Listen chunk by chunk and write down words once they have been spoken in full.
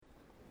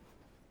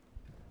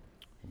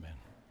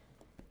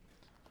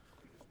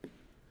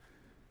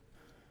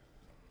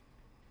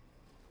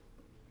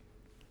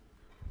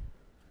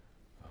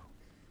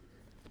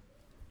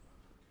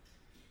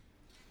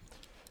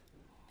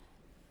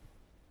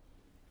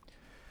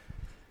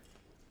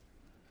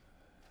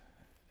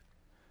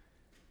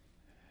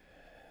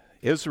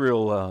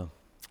Israel,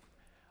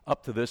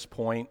 up to this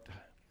point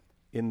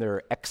in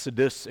their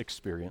Exodus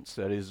experience,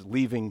 that is,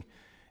 leaving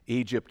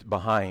Egypt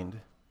behind,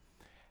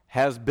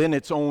 has been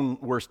its own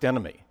worst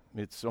enemy,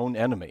 its own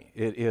enemy.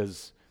 It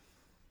has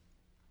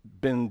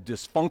been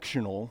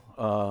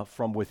dysfunctional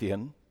from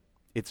within.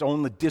 Its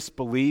own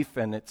disbelief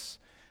and its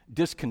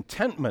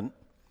discontentment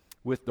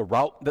with the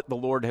route that the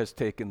Lord has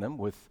taken them,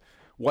 with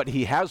what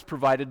He has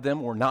provided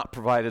them or not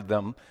provided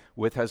them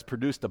with, has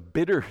produced a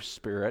bitter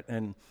spirit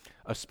and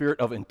a spirit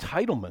of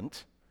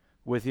entitlement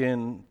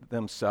within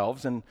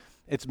themselves, and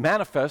it's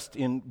manifest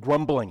in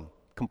grumbling,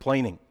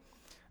 complaining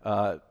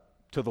to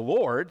the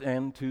Lord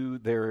and to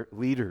their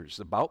leaders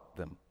about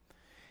them.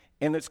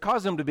 And it's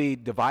caused them to be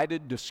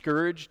divided,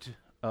 discouraged,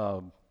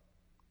 and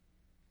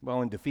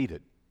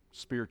defeated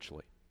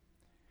spiritually.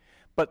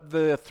 But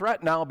the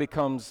threat now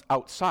becomes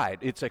outside.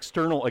 It's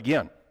external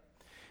again.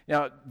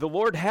 Now, the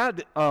Lord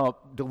had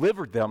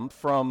delivered them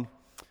from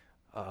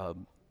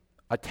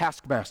a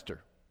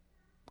taskmaster,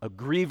 a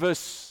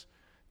grievous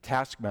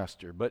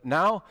taskmaster. But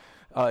now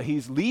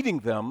He's leading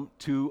them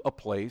to a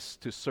place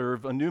to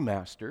serve a new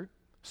master,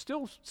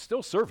 still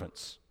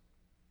servants,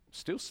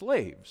 still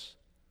slaves,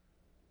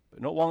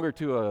 but no longer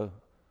to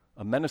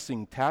a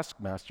menacing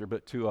taskmaster,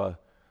 but to a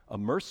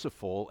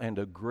merciful and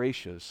a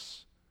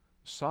gracious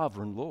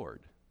sovereign Lord,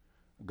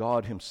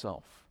 God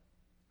Himself.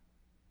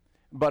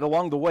 But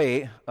along the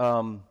way,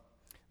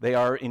 they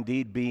are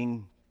indeed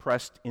being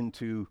pressed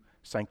into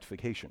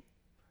sanctification.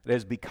 It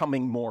is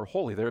becoming more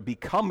holy. They're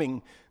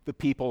becoming the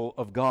people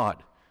of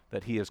God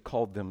that He has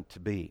called them to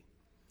be.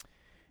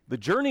 The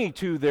journey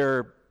to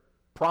their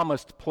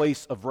promised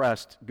place of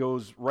rest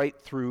goes right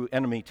through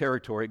enemy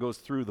territory, goes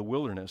through the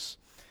wilderness,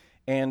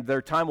 and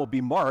their time will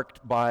be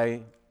marked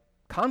by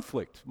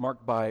conflict,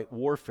 marked by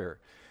warfare.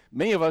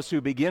 Many of us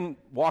who begin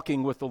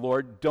walking with the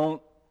Lord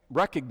don't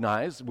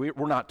recognize, we're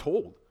not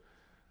told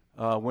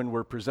when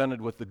we're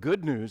presented with the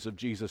good news of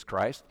Jesus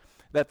Christ,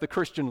 that the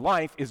Christian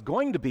life is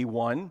going to be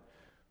one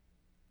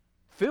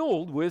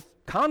filled with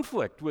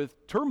conflict,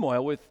 with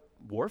turmoil, with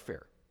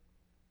warfare.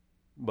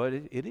 But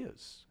it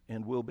is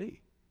and will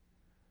be.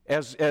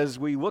 As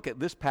we look at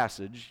this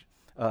passage,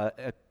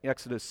 at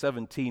Exodus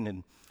 17,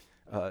 and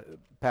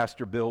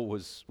Pastor Bill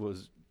was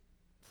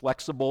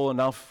flexible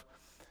enough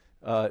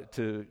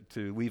to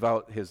leave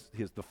out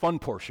the fun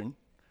portion.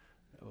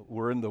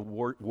 We're in the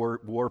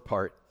war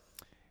part.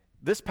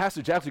 This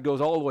passage actually goes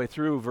all the way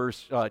through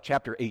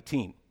chapter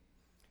 18.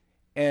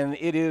 And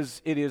it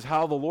is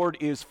how the Lord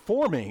is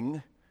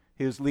forming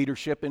His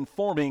leadership and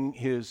forming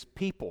His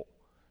people.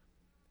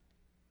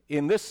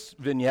 In this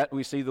vignette,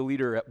 we see the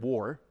leader at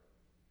war.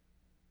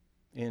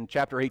 In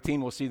chapter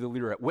 18, we'll see the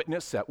leader at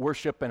witness, at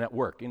worship, and at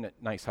work. Isn't it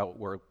nice how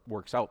it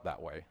works out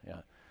that way?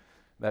 Yeah,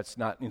 that's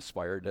not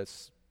inspired.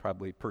 That's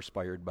probably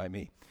perspired by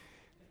me.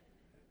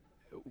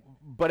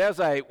 But as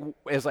I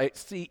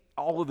see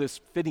all of this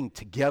fitting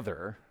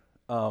together,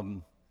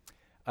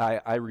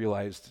 I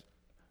realized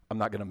I'm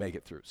not going to make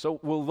it through. So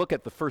we'll look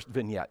at the first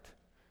vignette,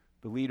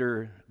 the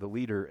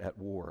leader at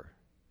war.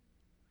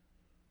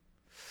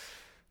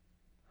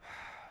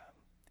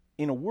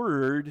 In a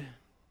word,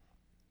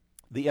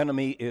 the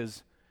enemy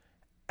is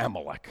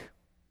Amalek.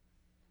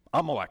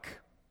 Amalek.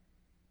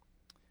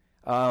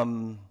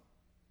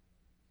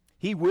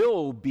 He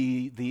will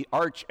be the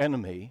arch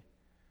enemy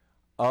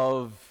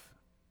of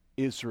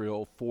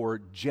Israel for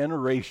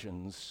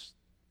generations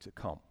to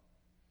come.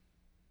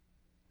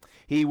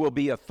 He will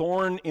be a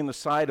thorn in the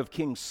side of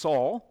King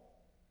Saul.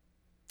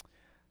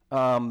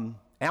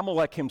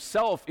 Amalek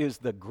himself is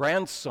the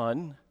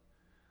grandson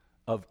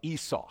of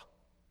Esau.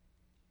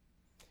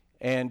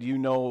 And you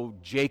know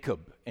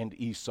Jacob and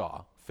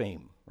Esau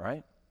fame,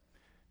 right?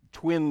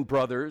 Twin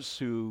brothers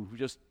who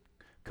just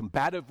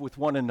combative with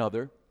one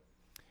another.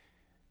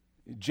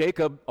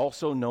 Jacob,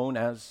 also known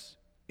as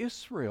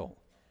Israel.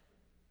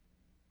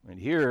 And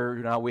here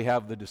now we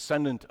have the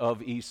descendant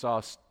of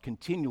Esau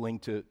continuing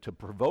to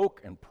provoke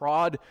and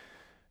prod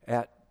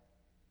at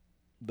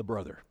the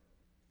brother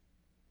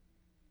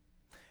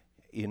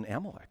in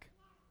Amalek.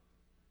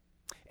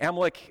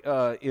 Amalek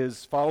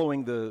is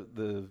following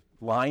the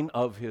line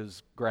of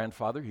his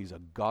grandfather. He's a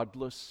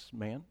godless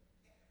man.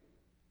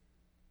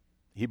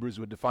 Hebrews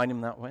would define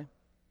him that way.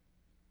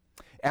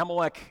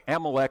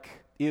 Amalek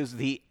is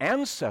the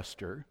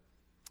ancestor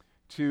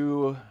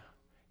to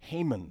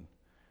Haman,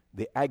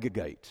 the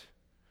Agagite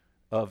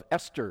of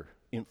Esther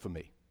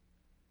infamy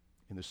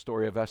in the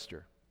story of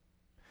Esther.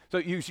 So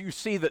you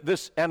see that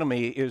this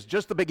enemy is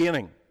just the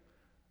beginning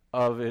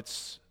of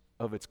its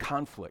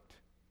conflict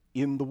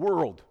in the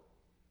world.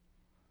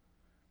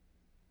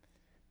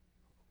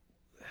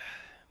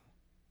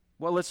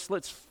 Well, let's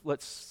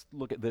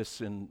look at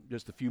this in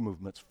just a few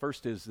movements.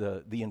 First is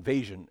the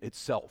invasion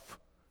itself,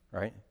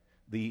 right?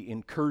 The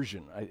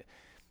incursion.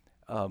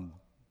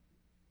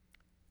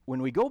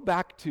 When we go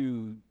back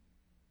to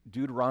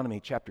Deuteronomy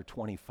chapter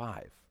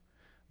 25,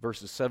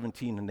 verses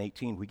 17 and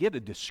 18, we get a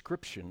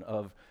description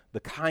of the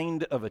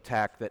kind of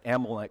attack that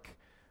Amalek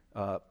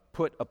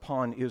put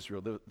upon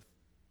Israel.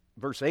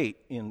 Verse 8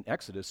 in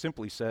Exodus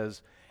simply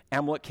says,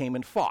 Amalek came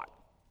and fought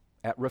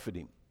at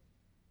Rephidim.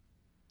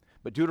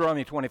 But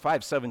Deuteronomy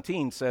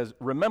 25:17 says,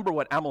 remember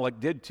what Amalek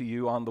did to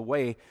you on the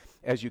way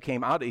as you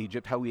came out of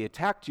Egypt, how he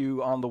attacked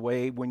you on the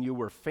way when you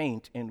were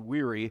faint and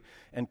weary,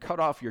 and cut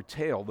off your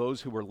tail,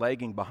 those who were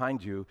lagging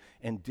behind you,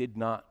 and did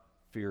not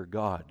fear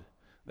God.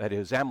 That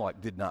is, Amalek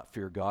did not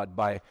fear God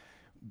by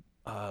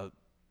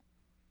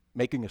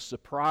making a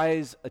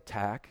surprise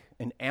attack,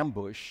 an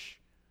ambush,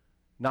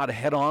 not a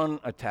head-on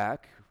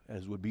attack,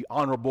 as would be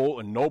honorable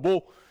and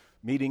noble,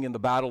 meeting in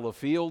the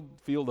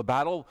field of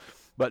battle,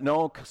 but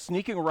no,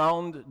 sneaking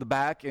around the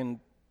back and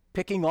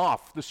picking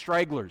off the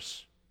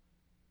stragglers.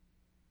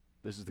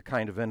 This is the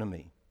kind of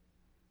enemy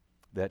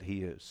that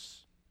he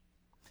is.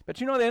 But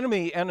you know,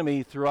 the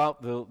enemy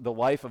throughout the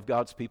life of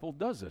God's people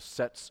does this,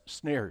 sets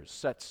snares,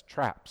 sets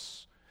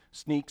traps,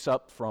 sneaks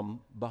up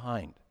from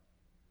behind.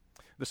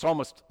 The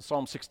psalmist,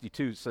 Psalm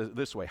 62, says it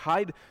this way,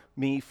 hide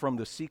me from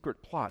the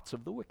secret plots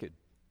of the wicked,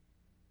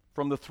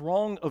 from the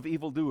throng of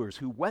evildoers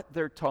who whet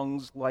their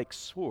tongues like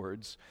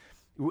swords,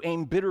 who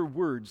aim bitter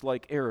words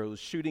like arrows,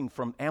 shooting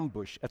from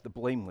ambush at the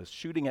blameless,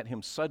 shooting at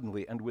him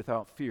suddenly and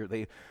without fear.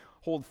 They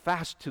hold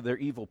fast to their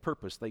evil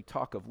purpose. They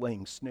talk of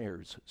laying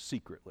snares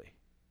secretly.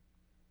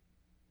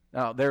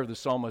 Now, there the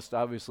psalmist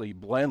obviously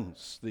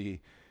blends the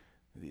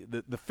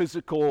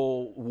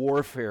physical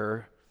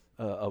warfare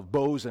of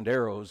bows and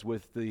arrows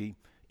with the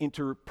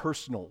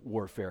interpersonal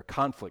warfare,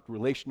 conflict,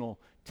 relational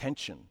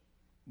tension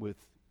with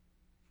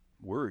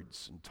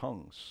words and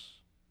tongues.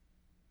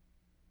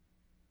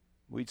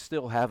 We'd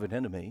still have an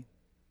enemy.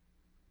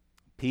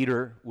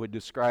 Peter would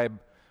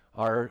describe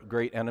our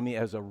great enemy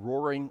as a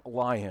roaring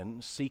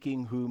lion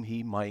seeking whom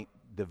he might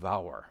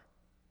devour.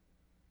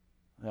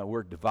 That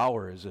word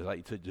devour is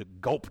like to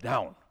gulp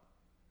down.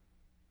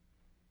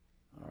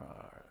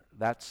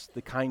 That's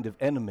the kind of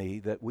enemy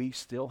that we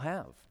still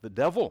have. The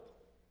devil.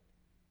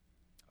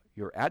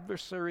 Your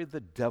adversary,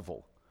 the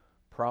devil,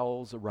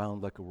 prowls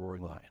around like a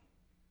roaring lion.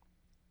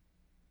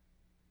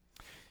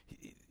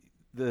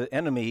 The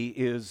enemy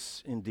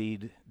is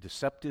indeed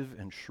deceptive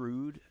and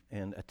shrewd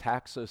and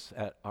attacks us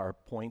at our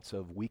points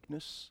of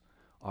weakness,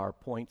 our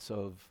points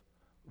of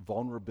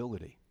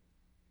vulnerability.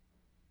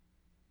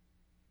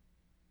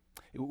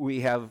 We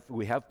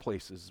have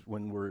places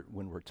when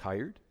we're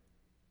tired.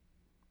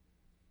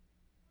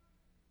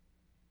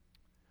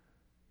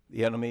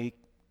 The enemy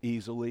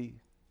easily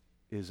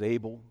is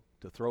able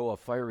to throw a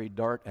fiery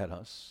dart at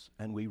us,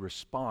 and we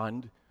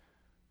respond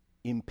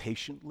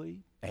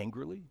impatiently,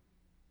 angrily.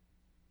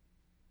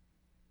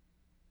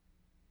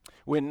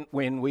 When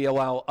we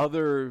allow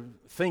other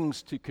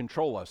things to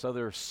control us,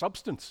 other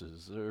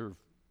substances or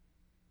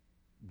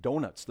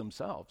donuts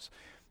themselves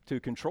to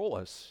control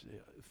us,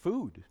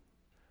 food,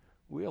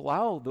 we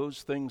allow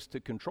those things to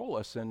control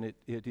us, and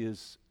it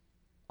is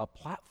a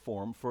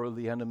platform for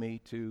the enemy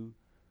to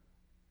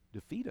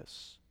defeat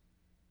us,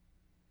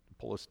 to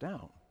pull us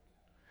down.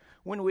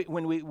 When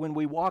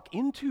we walk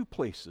into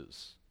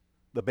places,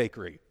 the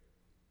bakery,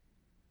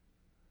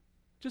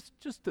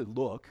 just to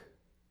look,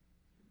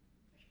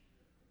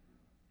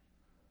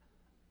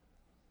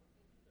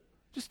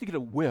 just to get a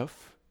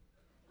whiff.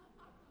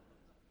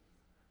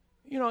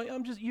 You know,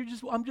 I'm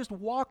just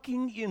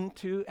walking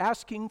into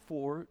asking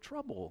for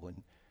trouble,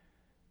 and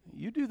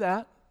you do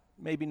that.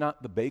 Maybe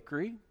not the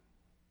bakery,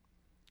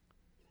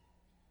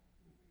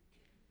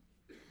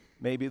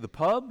 maybe the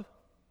pub,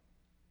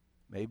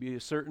 maybe a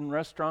certain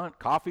restaurant,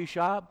 coffee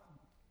shop,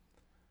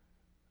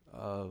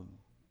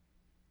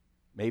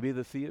 maybe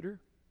the theater,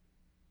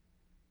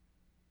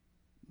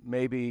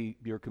 maybe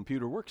your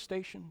computer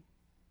workstation.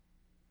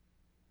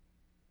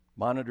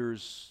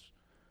 Monitors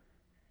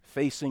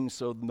facing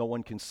so no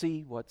one can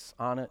see what's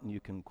on it, and you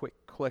can quick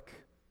click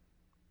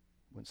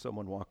when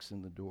someone walks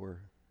in the door.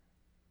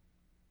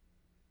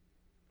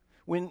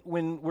 When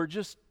we're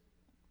just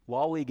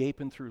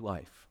lollygaping through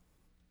life,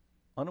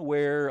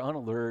 unaware,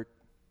 unalert,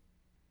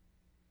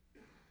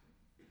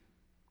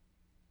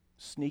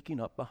 sneaking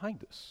up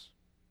behind us.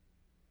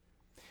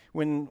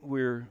 When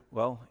we're,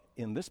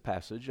 in this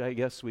passage, I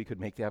guess we could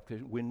make the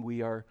application, when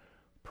we are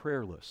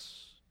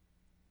prayerless.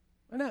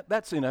 And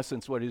that's in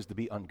essence what it is to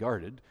be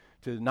unguarded,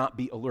 to not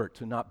be alert,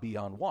 to not be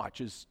on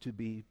watch, is to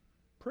be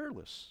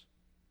prayerless.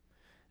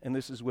 And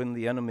this is when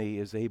the enemy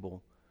is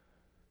able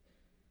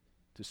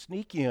to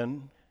sneak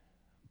in,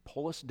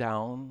 pull us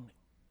down,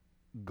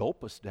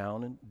 gulp us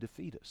down, and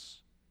defeat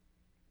us.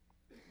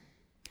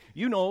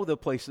 You know the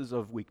places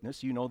of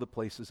weakness, you know the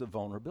places of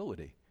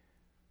vulnerability.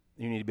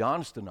 You need to be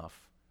honest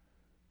enough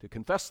to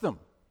confess them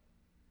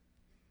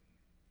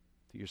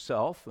to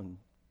yourself and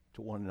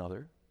to one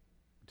another,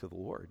 to the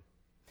Lord.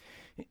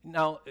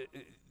 Now,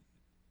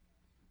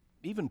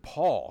 even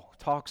Paul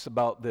talks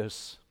about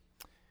this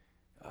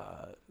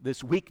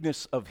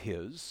weakness of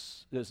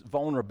his, this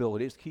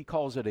vulnerability. He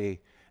calls it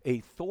a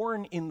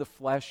thorn in the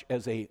flesh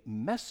as a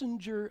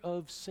messenger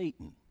of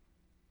Satan.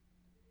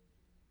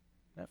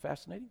 Isn't that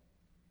fascinating?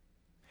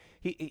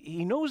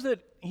 He knows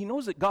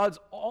that God's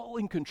all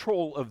in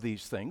control of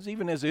these things,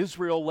 even as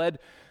Israel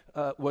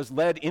was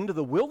led into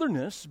the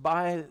wilderness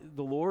by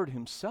the Lord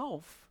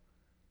himself.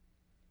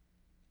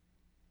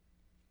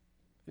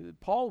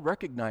 Paul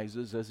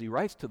recognizes as he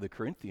writes to the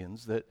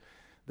Corinthians that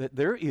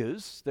there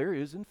is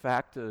in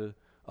fact a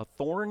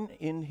thorn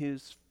in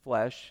his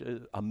flesh,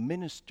 a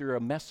minister, a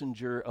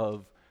messenger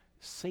of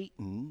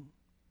Satan.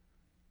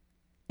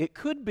 It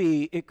could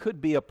be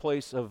a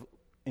place of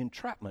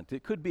entrapment.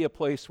 It could be a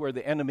place where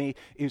the enemy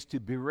is to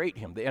berate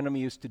him, the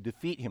enemy is to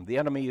defeat him, the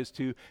enemy is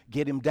to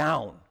get him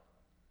down.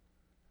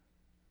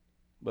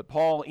 But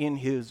Paul, in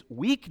his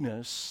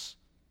weakness,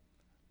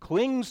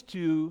 clings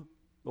to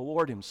the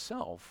Lord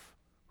himself,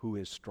 who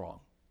is strong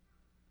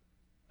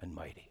and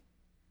mighty.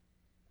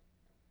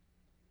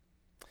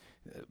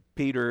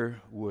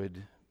 Peter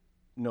would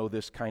know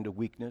this kind of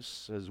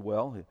weakness as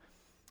well,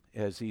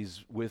 as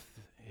he's with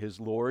his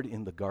Lord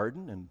in the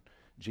garden, and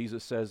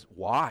Jesus says,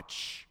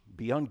 watch,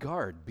 be on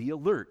guard, be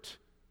alert,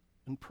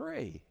 and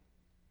pray.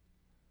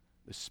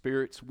 The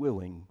spirit's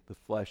willing, the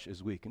flesh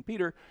is weak. And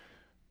Peter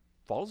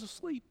falls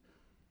asleep,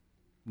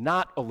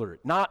 not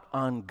alert, not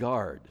on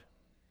guard,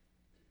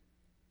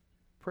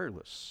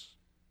 prayerless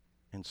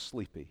and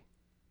sleepy.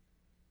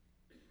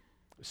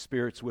 The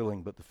spirit's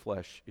willing, but the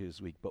flesh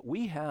is weak. But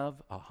we have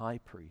a high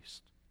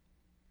priest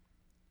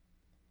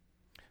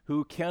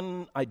who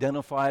can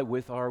identify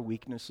with our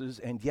weaknesses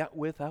and yet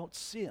without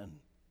sin.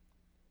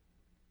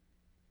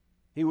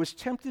 He was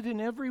tempted in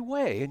every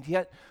way and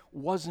yet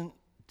wasn't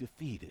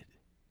defeated.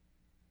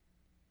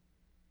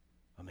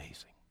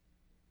 Amazing.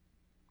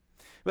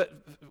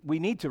 But we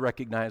need to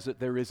recognize that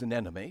there is an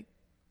enemy,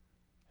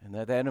 and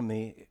that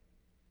enemy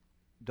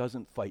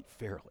doesn't fight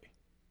fairly.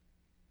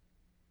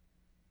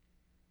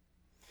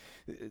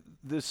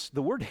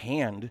 The word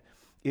hand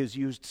is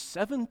used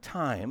 7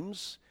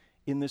 times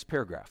in this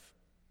paragraph.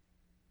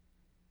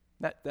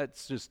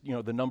 That's just,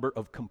 the number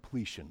of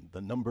completion,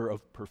 the number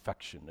of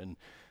perfection. And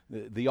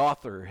the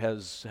author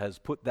has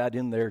put that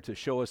in there to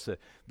show us that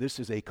this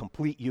is a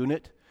complete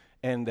unit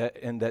and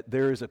that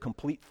there is a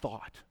complete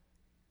thought.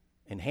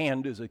 And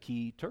hand is a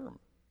key term.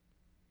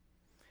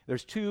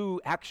 There's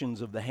 2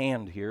 actions of the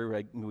hand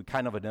here. We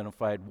kind of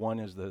identified one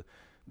as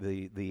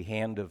the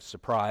hand of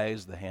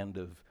surprise, the hand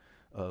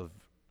of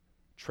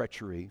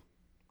treachery.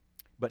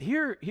 But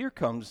here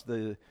comes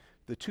the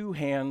 2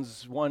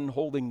 hands, one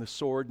holding the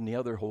sword and the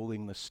other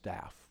holding the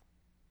staff.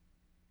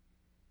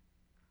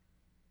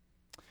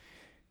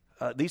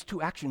 These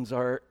 2 actions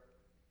are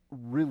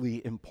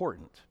really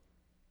important.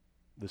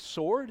 The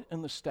sword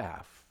and the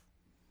staff.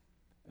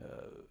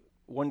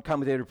 One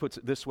commentator puts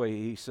it this way.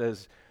 He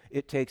says,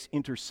 it takes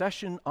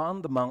intercession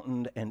on the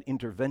mountain and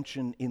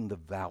intervention in the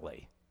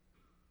valley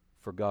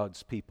for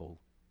God's people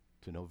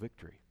to know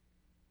victory.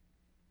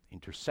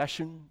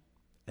 Intercession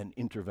and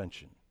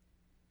intervention.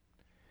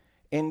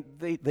 And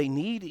they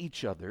need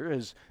each other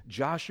as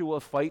Joshua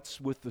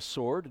fights with the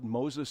sword and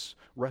Moses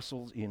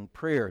wrestles in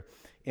prayer.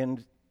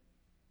 And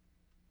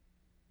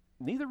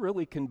neither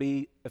really can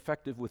be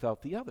effective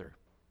without the other.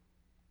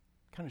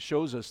 Kind of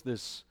shows us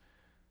this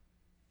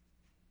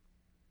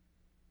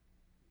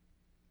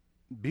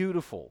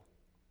beautiful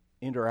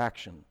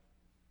interaction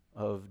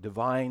of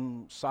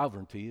divine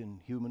sovereignty and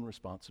human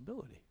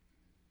responsibility.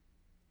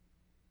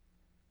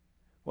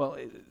 Well,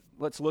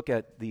 let's look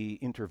at the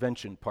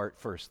intervention part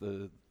first.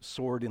 The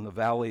sword in the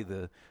valley,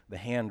 the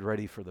hand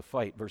ready for the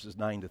fight, verses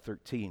 9 to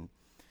 13.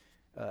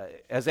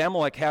 As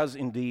Amalek has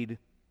indeed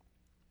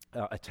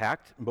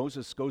attacked,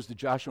 Moses goes to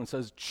Joshua and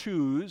says,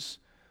 choose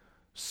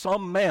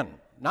some men.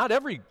 Not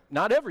every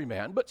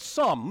man, but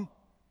some.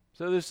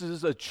 So this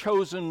is a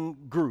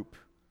chosen group.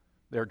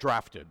 They're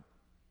drafted.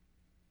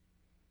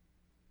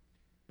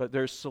 But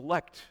they're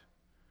select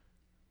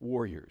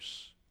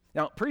warriors.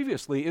 Now,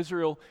 previously,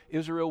 Israel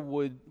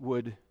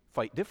would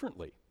fight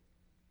differently.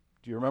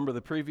 Do you remember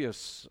the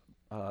previous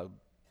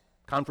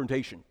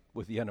confrontation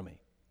with the enemy?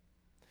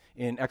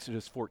 In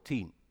Exodus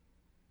 14,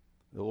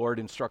 the Lord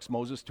instructs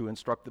Moses to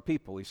instruct the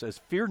people. He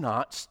says, fear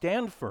not,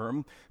 stand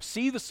firm,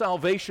 see the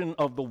salvation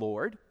of the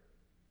Lord.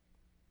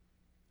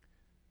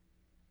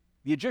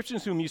 The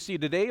Egyptians whom you see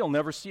today you'll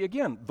never see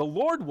again. The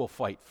Lord will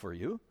fight for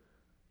you.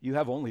 You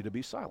have only to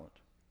be silent.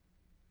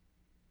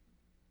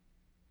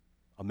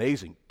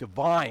 Amazing,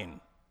 divine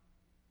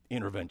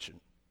intervention.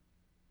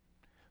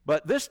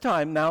 But this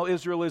time now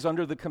Israel is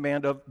under the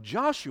command of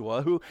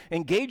Joshua, who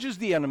engages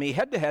the enemy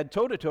head-to-head,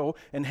 toe-to-toe,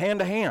 and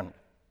hand-to-hand.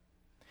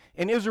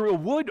 And Israel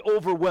would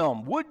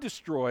overwhelm, would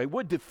destroy,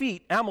 would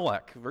defeat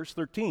Amalek. Verse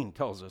 13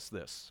 tells us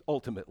this,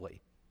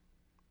 ultimately.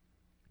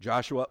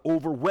 Joshua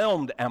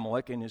overwhelmed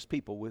Amalek and his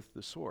people with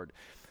the sword.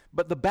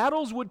 But the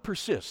battles would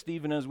persist,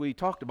 even as we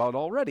talked about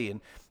already.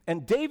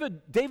 And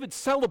David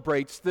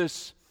celebrates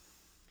this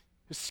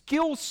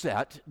skill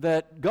set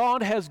that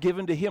God has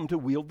given to him to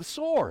wield the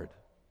sword.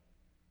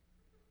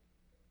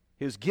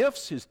 His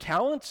gifts, his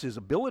talents, his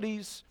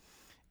abilities,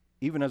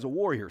 even as a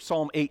warrior.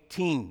 Psalm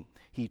 18,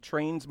 he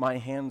trains my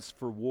hands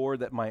for war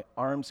that my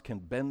arms can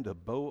bend a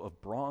bow of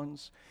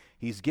bronze.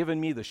 He's given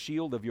me the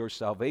shield of your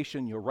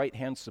salvation. Your right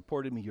hand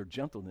supported me. Your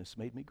gentleness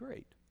made me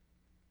great.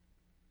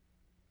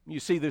 You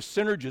see this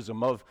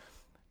synergism of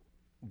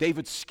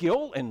David's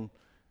skill and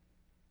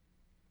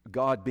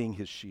God being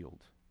his shield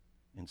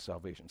in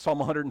salvation. Psalm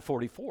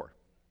 144,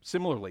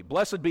 Similarly,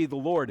 blessed be the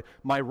Lord,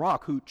 my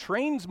rock, who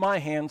trains my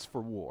hands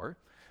for war,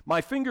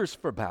 my fingers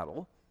for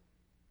battle.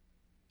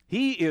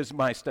 He is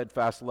my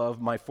steadfast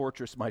love, my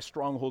fortress, my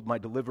stronghold, my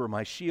deliverer,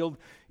 my shield,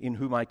 in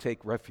whom I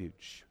take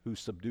refuge, who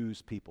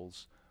subdues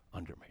peoples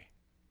under me.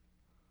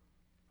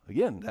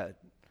 Again, that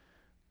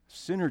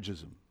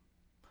synergism.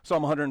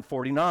 Psalm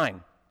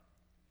 149.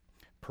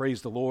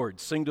 Praise the Lord.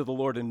 Sing to the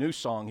Lord a new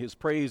song, his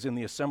praise in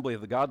the assembly of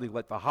the godly.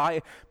 Let the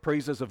high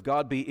praises of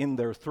God be in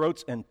their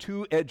throats and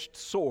two-edged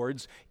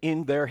swords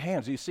in their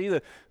hands. You see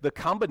the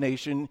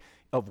combination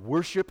of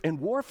worship and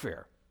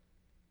warfare.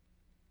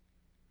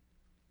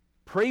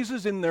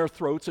 Praises in their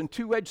throats and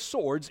two-edged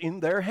swords in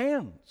their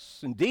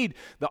hands. Indeed,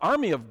 the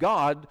army of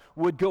God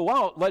would go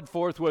out, led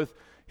forth with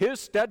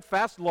his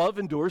steadfast love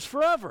endures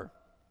forever.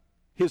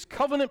 His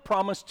covenant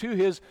promise to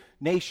his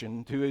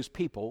nation, to his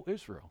people,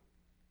 Israel.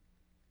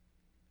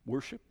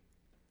 Worship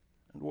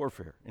and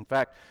warfare. In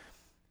fact,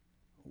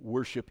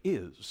 worship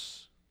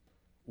is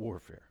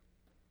warfare.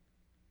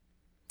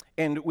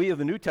 And we of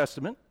the New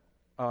Testament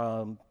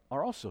are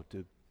also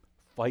to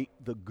fight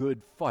the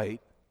good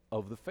fight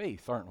of the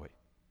faith, aren't we?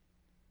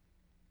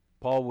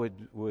 Paul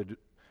would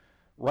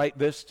write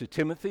this to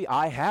Timothy,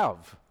 I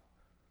have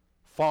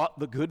fought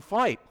the good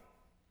fight.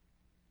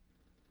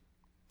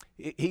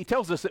 He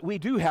tells us that we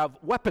do have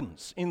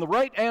weapons in the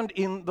right and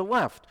in the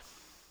left.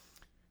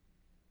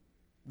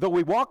 Though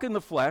we walk in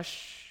the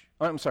flesh,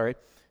 2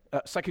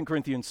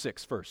 Corinthians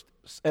 6 first.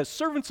 As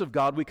servants of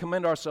God, we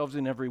commend ourselves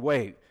in every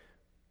way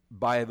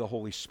by the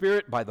Holy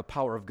Spirit, by the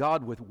power of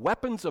God, with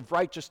weapons of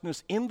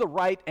righteousness in the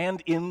right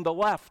and in the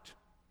left.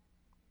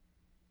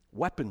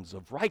 Weapons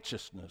of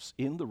righteousness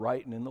in the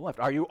right and in the left.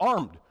 Are you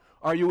armed?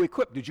 Are you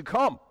equipped? Did you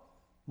come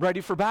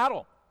ready for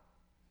battle?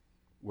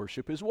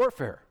 Worship is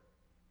warfare.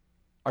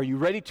 Are you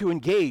ready to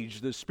engage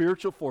the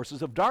spiritual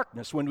forces of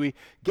darkness when we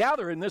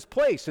gather in this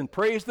place and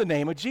praise the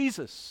name of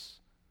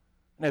Jesus?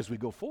 And as we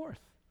go forth,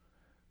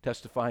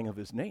 testifying of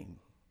his name.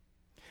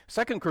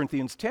 2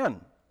 Corinthians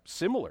 10,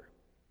 similar.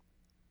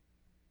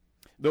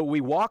 Though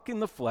we walk in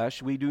the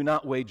flesh, we do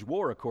not wage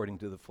war according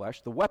to the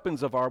flesh. The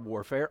weapons of our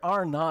warfare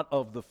are not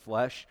of the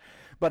flesh,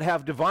 but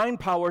have divine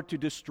power to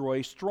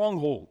destroy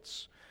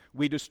strongholds.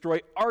 We destroy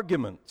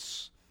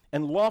arguments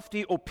and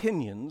lofty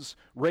opinions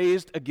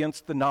raised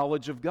against the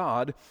knowledge of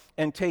God,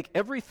 and take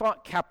every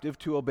thought captive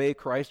to obey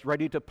Christ,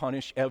 ready to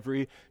punish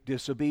every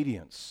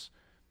disobedience.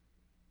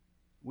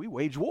 We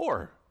wage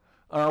war.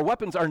 Our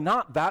weapons are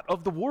not that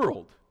of the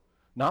world,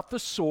 not the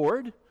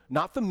sword,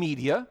 not the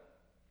media,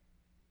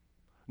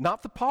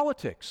 not the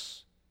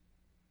politics.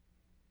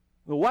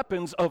 The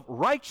weapons of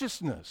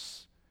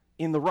righteousness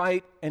in the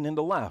right and in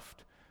the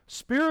left.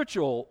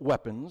 Spiritual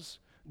weapons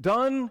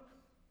done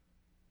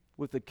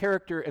with the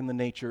character and the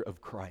nature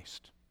of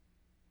Christ.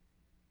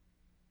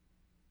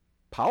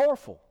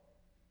 Powerful,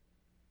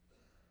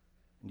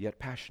 and yet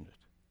passionate.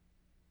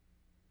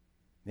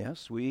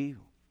 Yes, we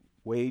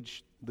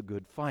wage the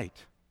good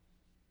fight.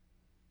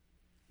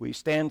 We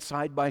stand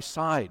side by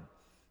side,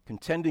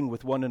 contending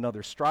with one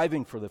another,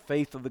 striving for the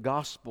faith of the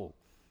gospel.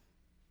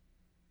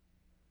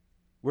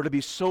 We're to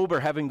be sober,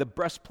 having the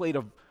breastplate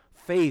of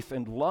faith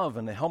and love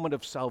and the helmet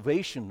of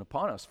salvation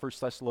upon us, 1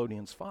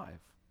 Thessalonians 5.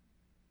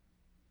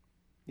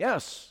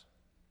 Yes,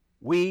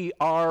 we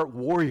are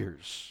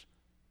warriors.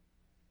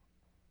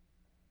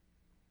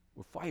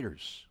 We're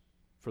fighters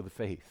for the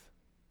faith,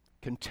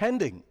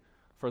 contending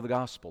for the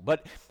gospel.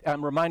 But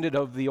I'm reminded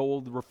of the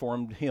old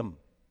Reformed hymn.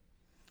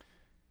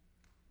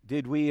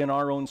 Did we in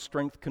our own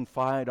strength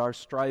confide, our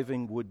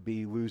striving would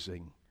be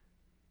losing.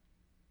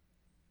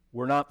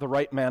 We're not the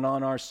right man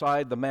on our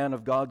side, the man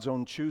of God's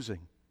own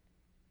choosing.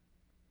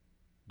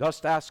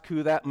 Dost ask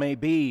who that may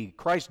be?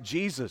 Christ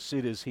Jesus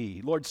it is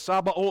he. Lord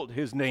Sabaoth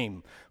his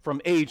name,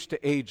 from age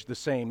to age the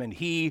same, and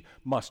he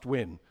must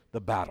win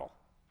the battle.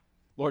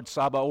 Lord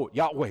Sabaoth,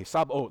 Yahweh,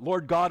 Sabaoth,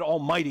 Lord God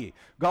Almighty,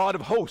 God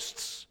of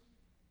hosts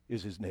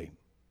is his name.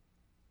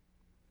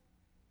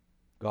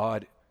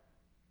 God,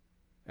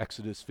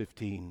 Exodus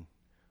 15,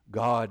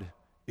 God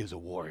is a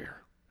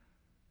warrior.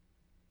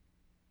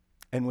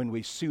 And when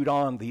we suit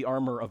on the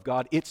armor of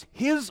God, it's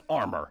his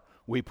armor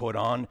we put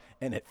on,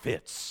 and it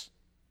fits.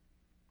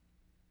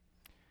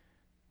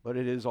 But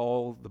it is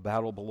all the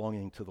battle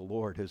belonging to the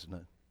Lord, isn't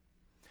it?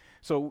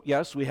 So,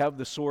 yes, we have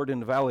the sword in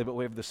the valley, but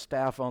we have the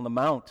staff on the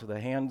mount, the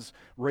hands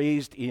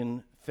raised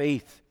in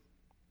faith,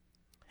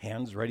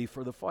 hands ready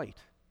for the fight.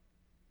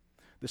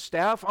 The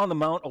staff on the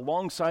mount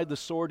alongside the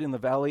sword in the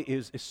valley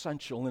is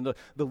essential, and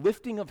the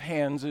lifting of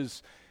hands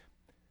is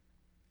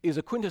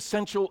a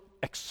quintessential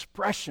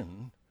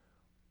expression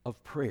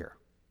of prayer.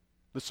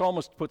 The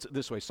psalmist puts it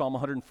this way, Psalm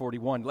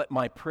 141, let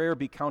my prayer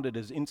be counted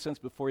as incense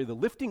before you, the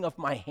lifting of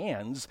my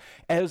hands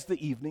as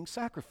the evening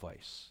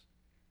sacrifice.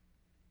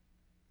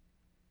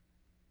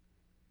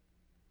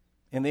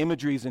 And the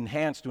imagery is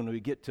enhanced when we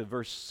get to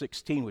verse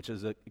 16, which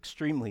is an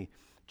extremely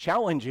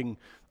challenging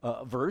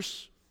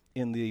verse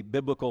in the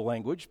biblical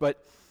language,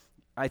 but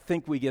I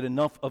think we get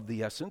enough of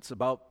the essence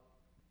about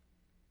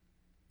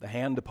the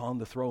hand upon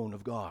the throne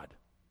of God.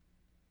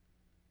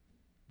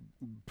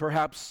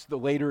 Perhaps the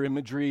later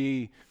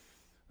imagery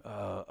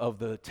of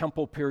the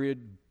temple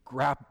period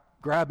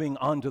grabbing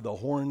onto the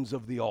horns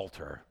of the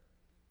altar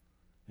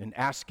and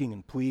asking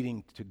and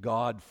pleading to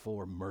God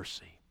for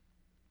mercy.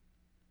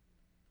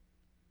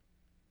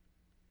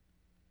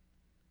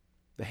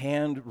 The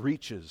hand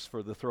reaches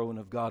for the throne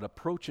of God,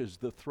 approaches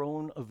the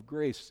throne of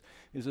grace.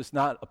 Is this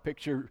not a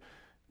picture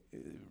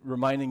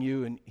reminding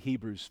you in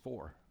Hebrews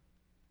 4?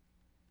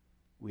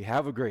 We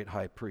have a great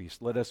high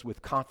priest. Let us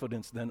with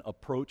confidence then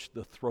approach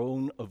the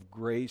throne of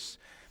grace,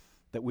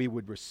 that we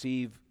would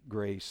receive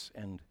grace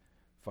and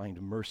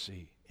find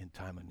mercy in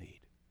time of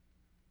need.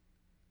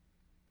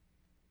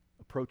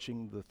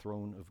 Approaching the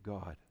throne of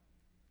God.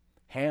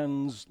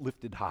 Hands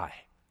lifted high.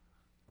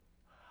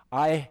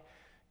 I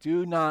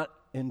do not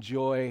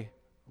enjoy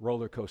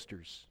roller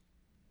coasters.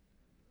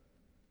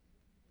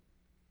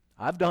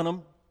 I've done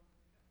them.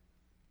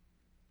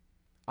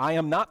 I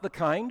am not the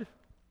kind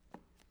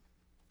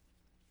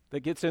that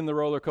gets in the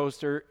roller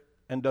coaster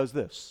and does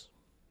this.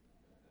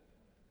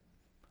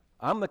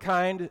 I'm the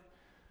kind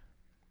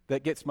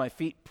that gets my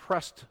feet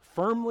pressed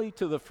firmly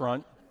to the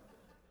front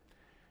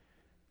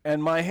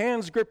and my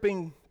hands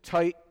gripping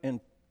tight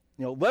and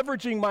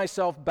leveraging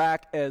myself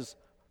back as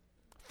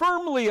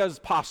firmly as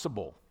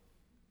possible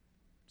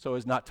so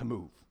as not to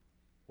move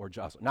or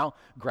jostle. Now,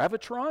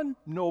 Gravitron,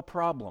 no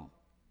problem.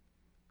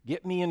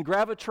 Get me in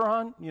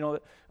Gravitron, I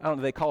don't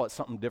know, they call it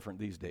something different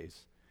these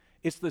days.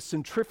 It's the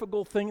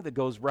centrifugal thing that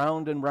goes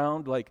round and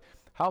round. Like,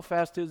 how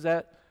fast is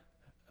that?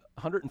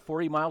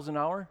 140 miles an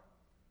hour?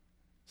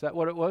 Is that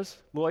what it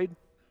was, Lloyd?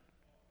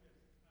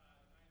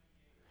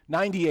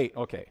 98,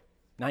 okay.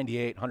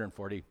 98,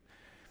 140.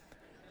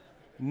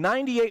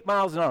 98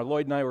 miles an hour.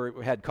 Lloyd and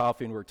I had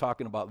coffee and we were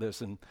talking about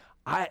this, and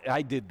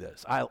I did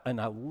this. I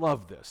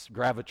love this,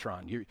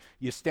 Gravitron.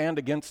 You stand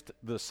against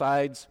the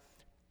sides,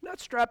 not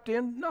strapped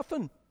in,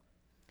 nothing.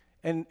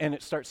 And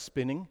it starts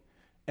spinning,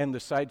 and the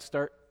sides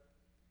start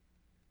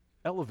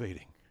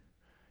elevating.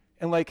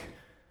 And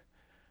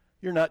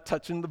you're not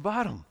touching the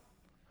bottom.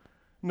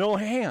 No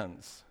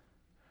hands.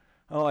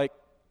 I'm like,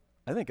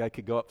 I think I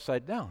could go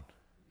upside down.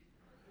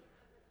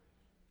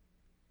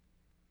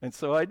 And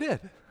so I did.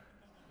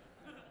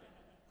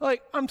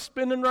 I'm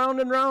spinning round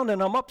and round,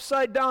 and I'm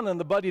upside down, and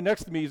the buddy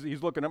next to me,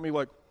 he's looking at me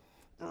like,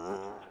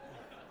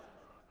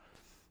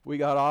 we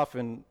got off,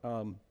 and,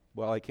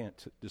 I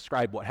can't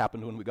describe what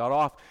happened when we got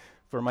off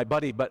for my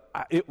buddy, but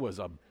it was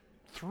a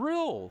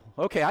thrill.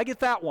 Okay, I get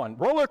that one.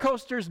 Roller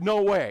coasters,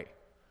 no way.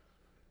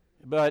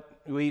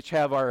 But we each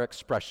have our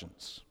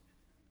expressions.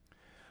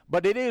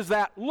 But it is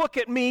that, look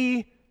at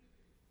me,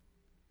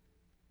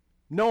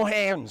 no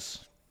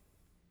hands.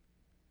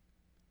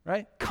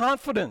 Right?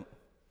 Confident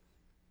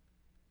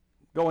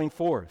going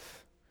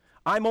forth.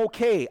 I'm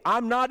okay.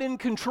 I'm not in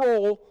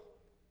control,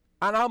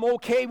 and I'm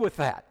okay with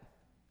that.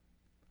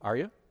 Are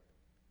you?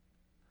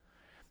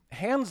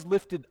 Hands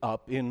lifted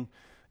up in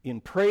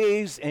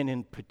praise and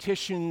in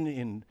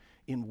petition,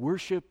 in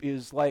worship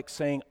is like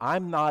saying,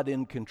 I'm not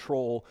in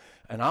control,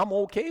 and I'm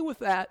okay with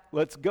that.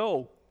 Let's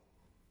go.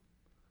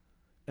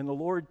 And the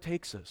Lord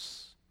takes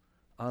us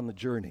on the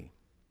journey.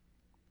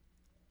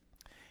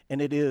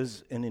 And it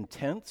is an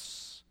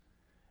intense,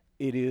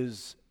 it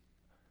is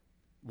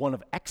one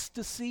of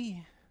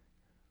ecstasy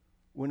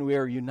when we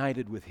are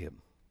united with Him.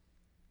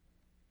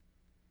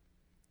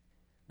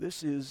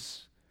 This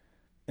is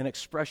an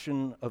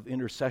expression of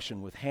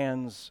intercession with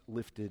hands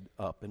lifted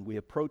up, and we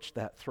approach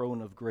that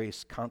throne of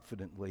grace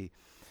confidently.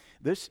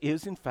 This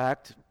is, in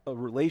fact, a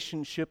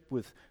relationship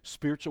with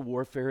spiritual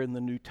warfare in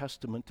the New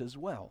Testament as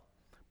well.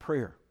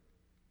 Prayer,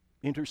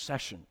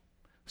 intercession,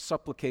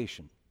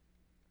 supplication.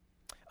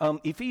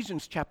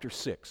 Ephesians chapter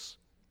 6.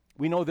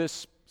 We know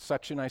this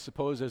section, I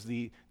suppose, as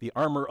the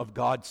armor of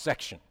God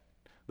section,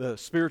 the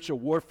spiritual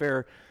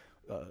warfare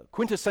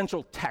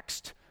quintessential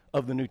text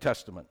of the New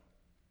Testament.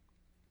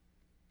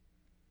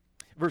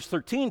 Verse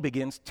 13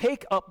 begins,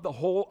 take up the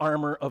whole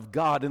armor of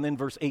God, and then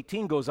verse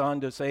 18 goes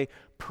on to say,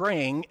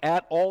 praying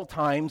at all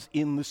times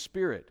in the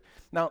Spirit.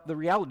 Now, the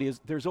reality is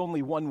there's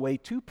only one way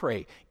to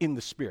pray in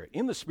the Spirit.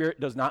 In the Spirit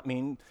does not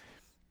mean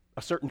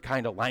a certain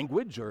kind of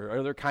language or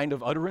other kind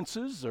of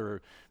utterances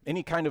or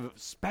any kind of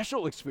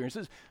special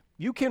experiences.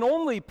 You can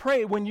only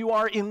pray when you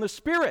are in the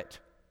Spirit.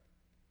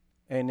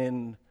 And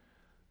in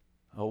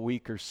a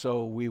week or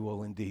so, we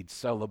will indeed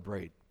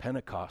celebrate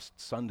Pentecost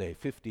Sunday,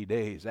 50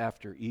 days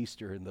after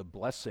Easter, and the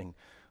blessing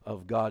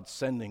of God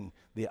sending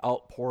the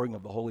outpouring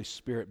of the Holy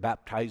Spirit,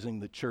 baptizing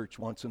the church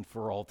once and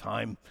for all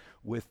time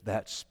with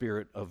that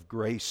Spirit of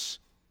grace.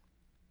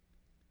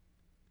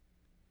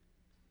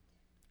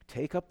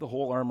 Take up the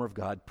whole armor of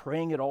God,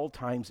 praying at all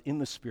times in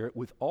the Spirit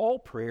with all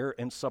prayer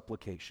and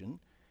supplication.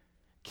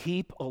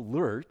 Keep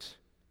alert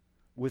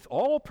with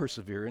all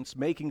perseverance,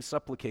 making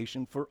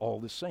supplication for all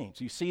the saints.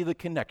 You see the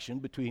connection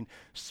between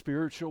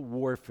spiritual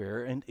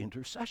warfare and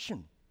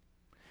intercession.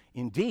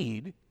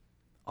 Indeed,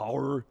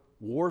 our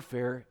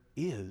warfare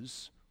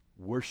is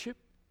worship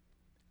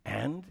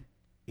and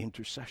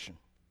intercession.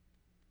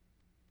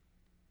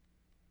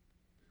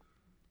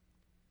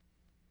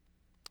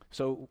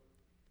 So,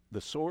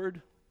 the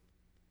sword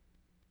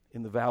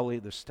in the valley,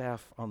 the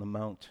staff on the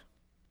mount.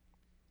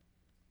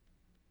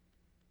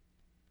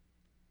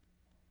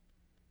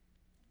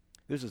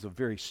 This is a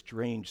very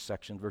strange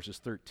section, verses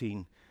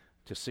 13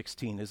 to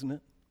 16, isn't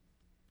it?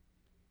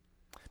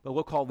 But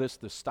we'll call this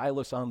the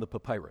stylus on the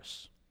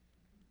papyrus.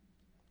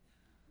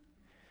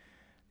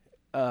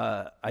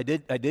 I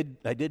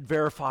did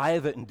verify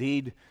that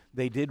indeed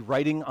they did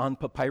writing on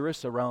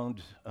papyrus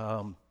around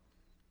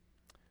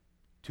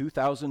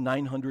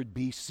 2900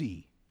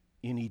 BC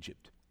in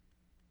Egypt.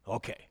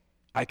 Okay,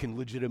 I can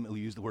legitimately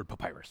use the word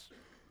papyrus.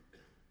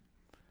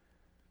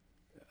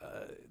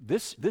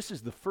 This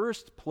is the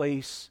first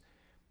place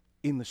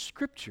in the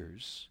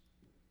Scriptures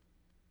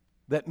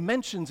that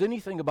mentions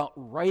anything about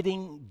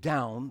writing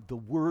down the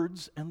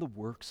words and the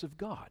works of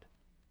God.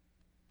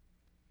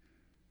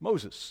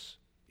 Moses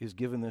is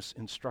given this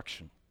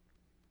instruction.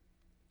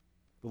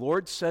 The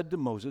Lord said to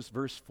Moses,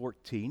 verse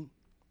 14,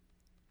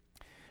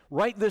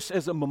 "Write this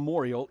as a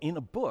memorial in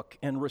a book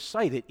and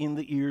recite it in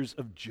the ears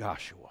of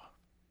Joshua."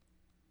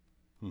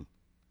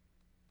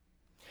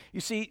 You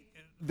see,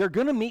 they're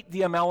going to meet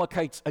the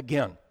Amalekites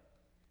again.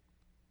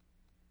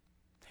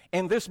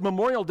 And this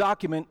memorial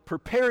document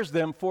prepares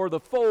them for the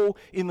foe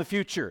in the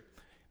future.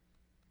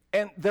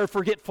 And they're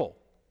forgetful,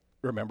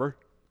 remember?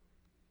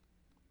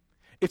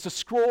 It's a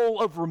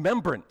scroll of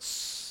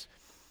remembrance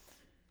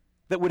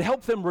that would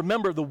help them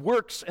remember the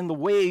works and the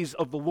ways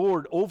of the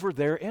Lord over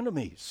their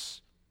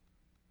enemies.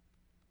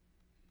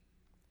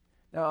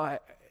 Now, I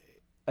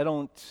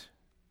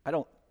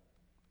don't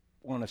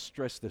want to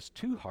stress this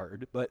too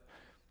hard, but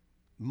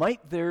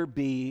might there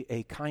be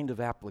a kind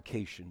of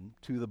application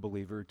to the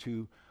believer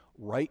to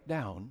write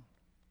down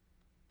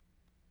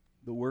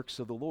the works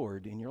of the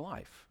Lord in your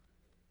life?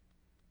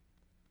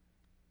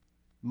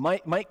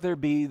 Might there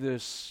be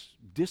this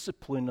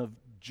discipline of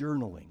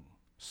journaling,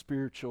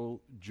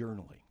 spiritual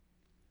journaling,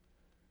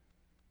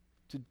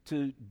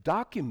 to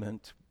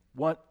document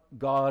what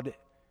God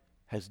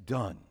has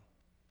done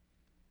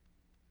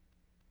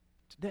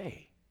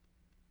today?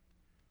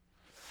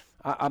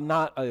 I'm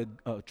not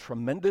a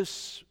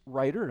tremendous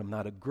writer. I'm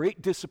not a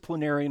great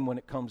disciplinarian when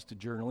it comes to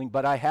journaling,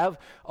 but I have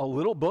a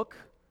little book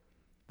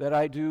that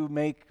I do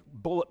make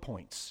bullet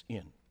points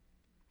in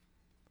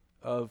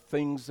of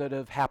things that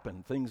have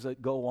happened, things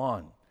that go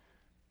on.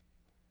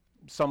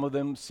 Some of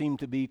them seem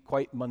to be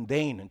quite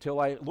mundane until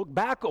I look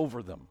back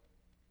over them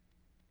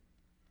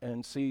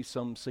and see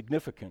some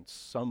significance,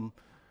 some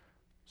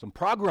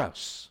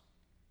progress,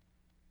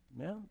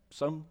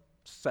 some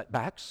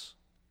setbacks.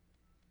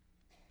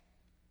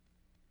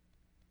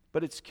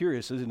 But it's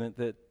curious, isn't it,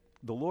 that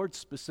the Lord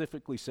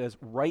specifically says,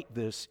 write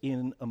this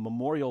in a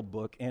memorial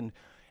book and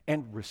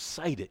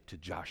recite it to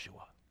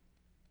Joshua.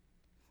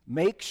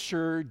 Make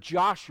sure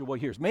Joshua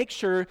hears. Make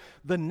sure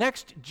the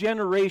next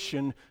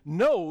generation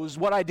knows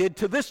what I did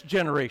to this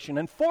generation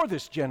and for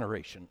this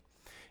generation.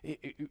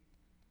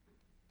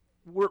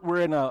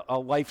 We're in a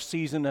life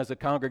season as a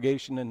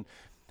congregation,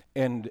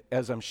 and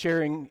as I'm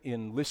sharing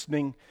in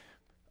listening,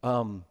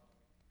 even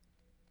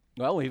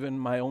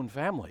my own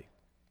family,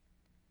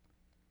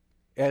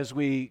 as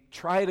we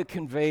try to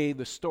convey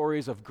the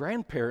stories of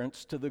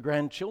grandparents to the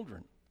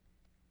grandchildren.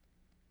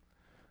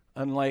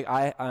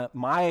 Unlike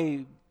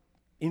my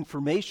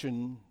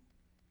information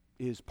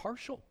is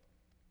partial.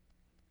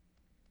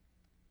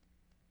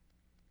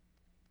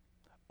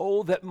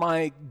 Oh, that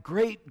my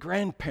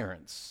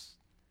great-grandparents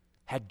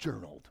had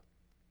journaled.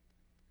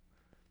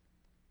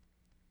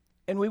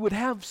 And we would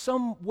have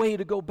some way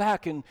to go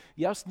back and,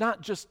 yes,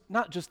 not just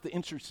the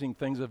interesting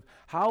things of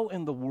how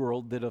in the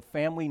world did a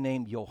family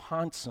named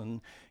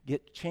Johansson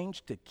get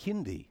changed to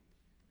Kinde?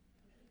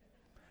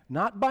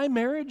 Not by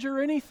marriage or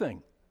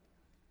anything.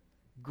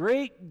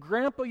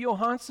 Great-grandpa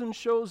Johansson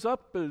shows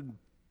up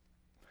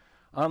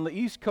on the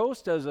East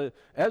Coast as a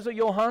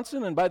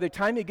Johansson, and by the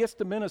time he gets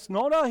to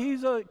Minnesota,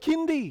 he's a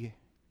Kinde.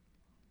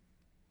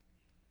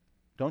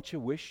 Don't you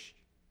wish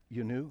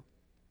you knew?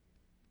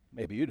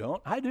 Maybe you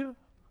don't. I do.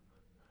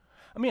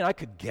 I mean, I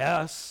could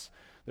guess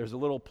there's a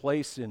little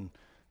place in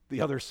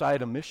the other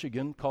side of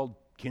Michigan called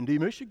Kinde,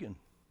 Michigan.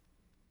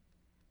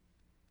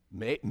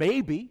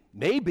 Maybe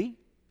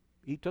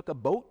he took a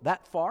boat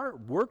that far,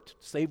 worked,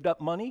 saved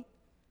up money,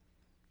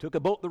 took a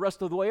boat the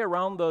rest of the way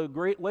around the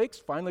Great Lakes,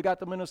 finally got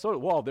to Minnesota.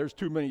 Well, there's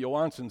too many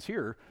Johanssons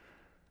here.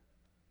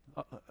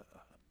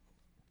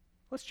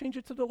 Let's change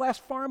it to the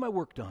last farm I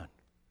worked on.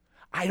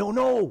 I don't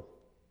know.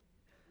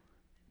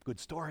 Good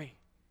story.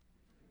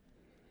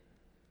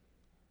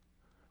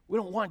 We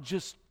don't want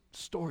just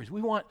stories.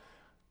 We want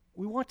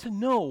to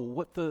know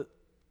what the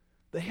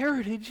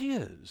heritage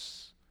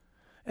is.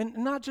 And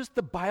not just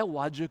the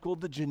biological,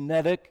 the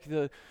genetic,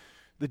 the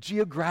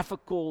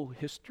geographical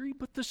history,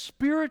 but the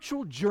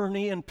spiritual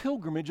journey and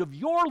pilgrimage of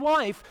your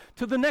life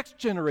to the next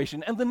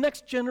generation and the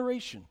next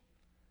generation.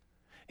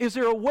 Is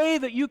there a way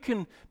that you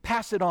can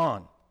pass it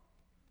on?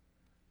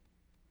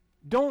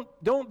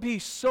 Don't be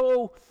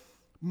so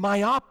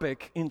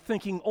myopic in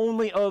thinking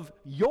only of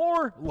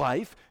your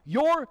life,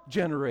 your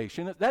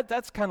generation.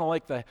 That's kind of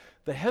like the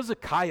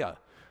Hezekiah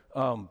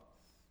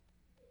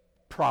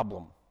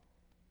problem.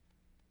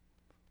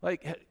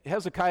 Like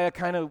Hezekiah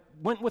kind of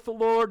went with the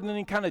Lord, and then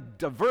he kind of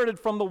diverted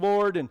from the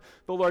Lord, and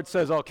the Lord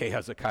says, okay,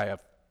 Hezekiah,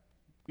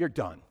 you're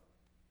done.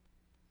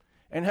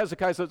 And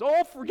Hezekiah says,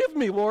 oh, forgive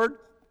me, Lord.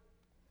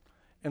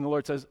 And the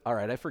Lord says, all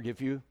right, I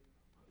forgive you.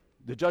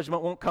 The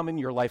judgment won't come in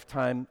your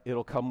lifetime.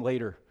 It'll come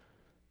later.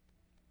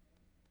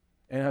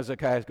 And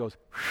Hezekiah goes,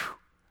 whew,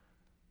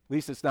 at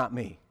least it's not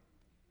me.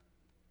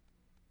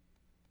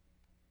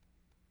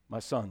 My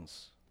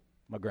sons,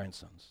 my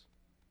grandsons.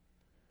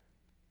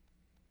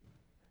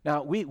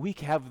 Now, we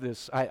have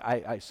this,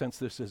 I sense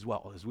this as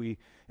well,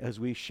 as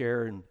we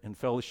share in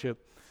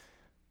fellowship.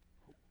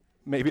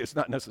 Maybe it's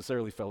not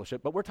necessarily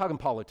fellowship, but we're talking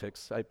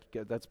politics.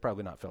 That's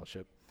probably not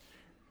fellowship.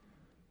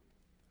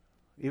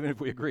 Even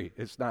if we agree,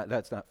 that's not.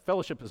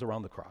 Fellowship is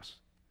around the cross.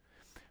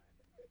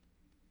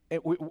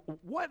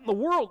 What in the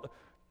world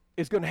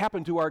is going to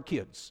happen to our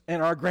kids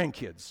and our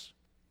grandkids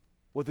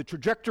with the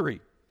trajectory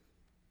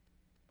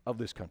of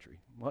this country?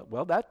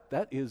 Well,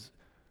 that is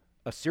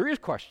a serious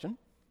question.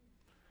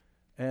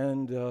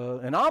 And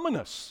an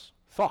ominous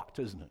thought,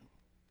 isn't it?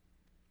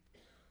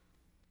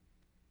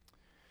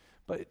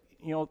 But,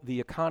 the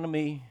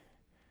economy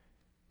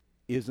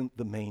isn't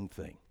the main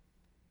thing.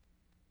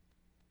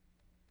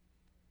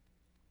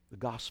 The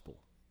gospel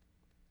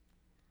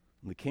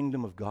and the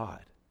kingdom of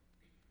God,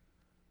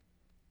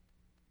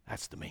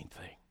 that's the main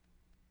thing.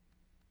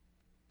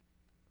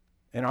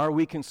 And are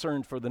we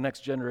concerned for the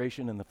next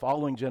generation and the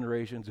following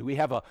generations? Do we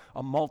have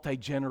a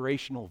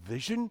multi-generational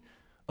vision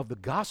of the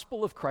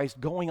gospel of Christ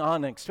going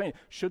on and expanding?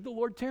 Should the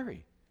Lord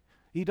tarry?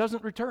 He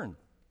doesn't return.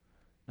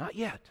 Not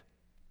yet.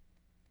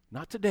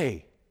 Not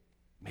today.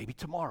 Maybe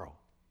tomorrow.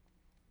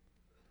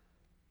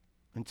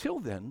 Until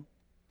then,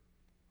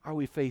 are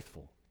we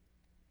faithful?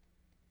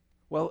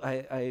 Well,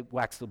 I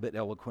waxed a bit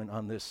eloquent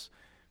on this.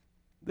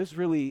 This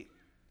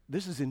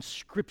is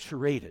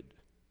inscripturated.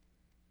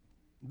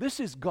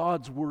 This is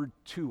God's word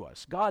to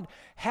us. God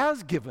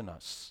has given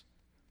us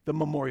the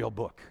memorial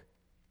book.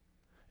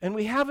 And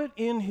we have it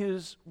in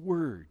His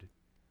Word.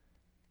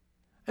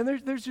 And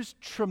there's just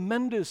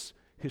tremendous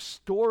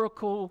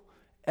historical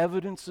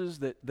evidences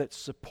that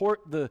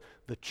support the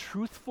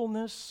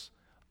truthfulness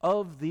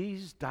of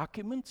these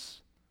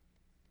documents,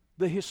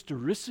 the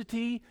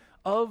historicity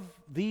of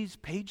these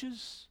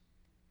pages.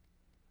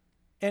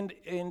 And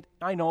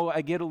I know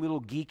I get a little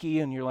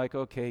geeky, and you're like,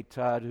 okay,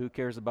 Todd, who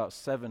cares about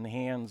 7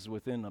 hands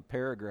within a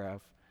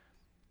paragraph?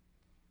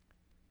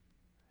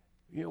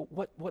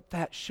 What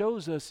that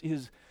shows us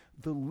is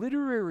the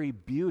literary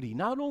beauty,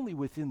 not only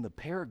within the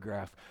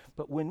paragraph,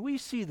 but when we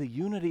see the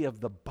unity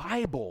of the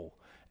Bible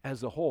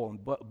as a whole.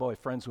 And boy,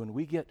 friends, when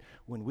we get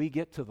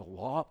to the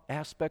law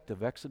aspect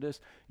of Exodus,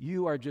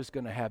 you are just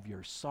going to have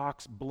your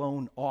socks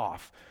blown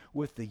off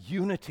with the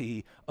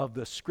unity of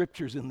the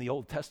scriptures in the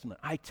Old Testament.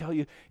 I tell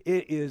you,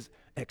 it is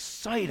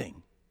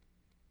exciting.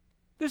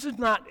 This is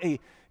not a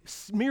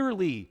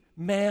merely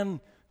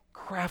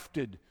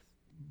man-crafted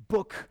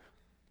book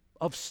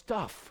of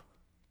stuff.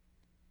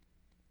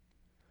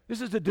 This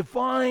is a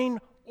divine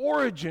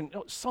origin.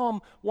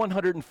 Psalm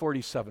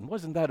 147.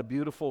 Wasn't that a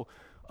beautiful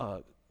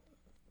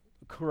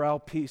choral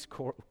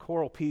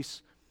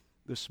piece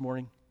this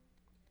morning?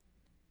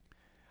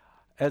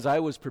 As I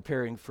was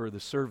preparing for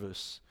the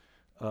service,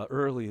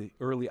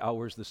 early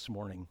hours this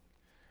morning,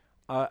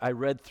 I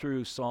read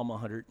through Psalm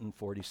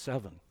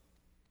 147.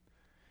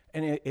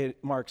 And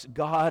it marks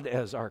God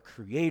as our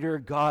creator,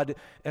 God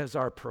as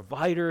our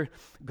provider,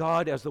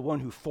 God as the one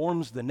who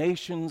forms the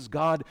nations,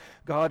 God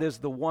as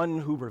the one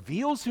who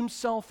reveals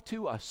Himself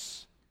to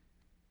us.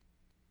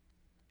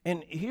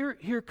 And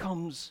here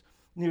comes,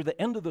 near the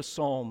end of the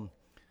psalm,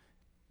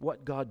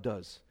 what God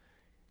does.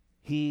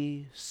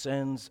 He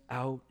sends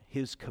out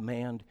His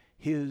command.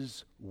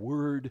 His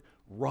word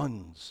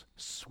runs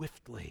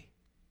swiftly.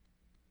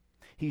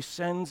 He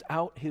sends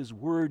out His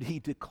word. He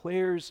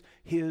declares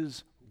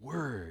His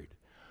word.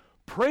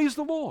 Praise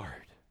the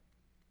Lord.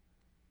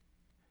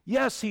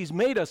 Yes, He's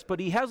made us, but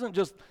He hasn't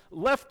just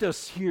left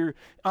us here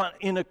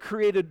in a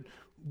created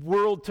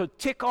world to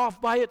tick off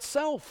by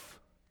itself.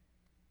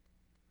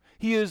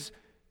 He has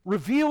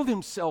revealed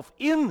Himself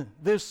in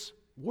this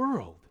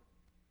world.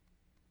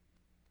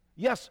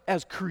 Yes,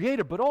 as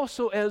creator, but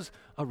also as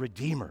a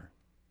redeemer,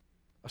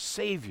 a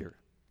savior.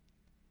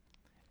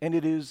 And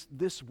it is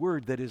this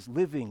word that is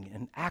living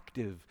and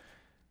active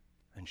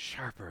and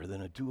sharper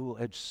than a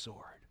dual-edged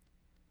sword,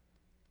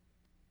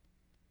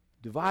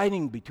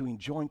 dividing between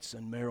joints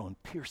and marrow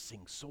and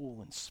piercing soul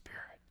and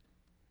spirit.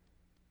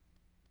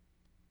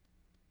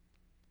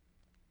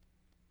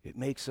 It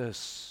makes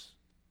us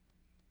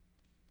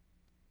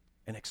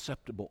an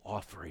acceptable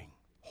offering,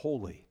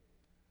 holy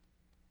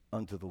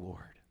unto the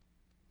Lord.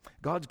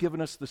 God's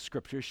given us the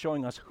scriptures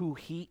showing us who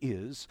He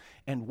is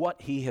and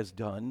what He has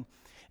done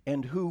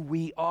and who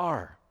we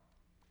are.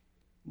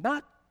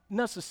 Not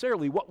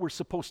necessarily what we're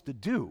supposed to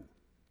do.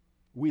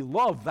 We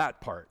love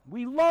that part.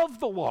 We love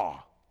the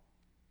law,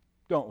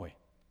 don't we?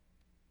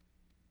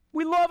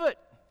 We love it.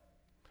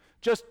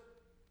 Just,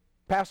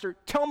 Pastor,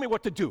 tell me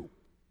what to do.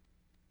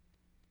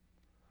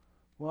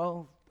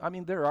 Well,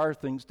 there are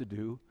things to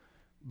do.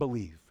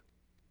 Believe.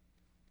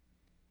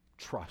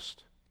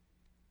 trust.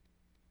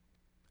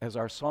 As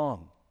our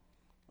song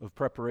of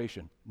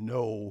preparation,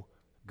 know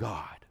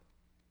God.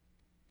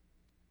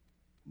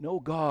 Know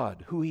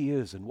God, who He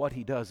is and what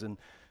He does, and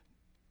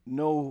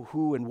know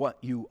who and what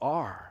you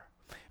are.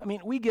 I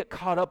mean, we get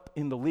caught up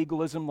in the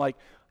legalism,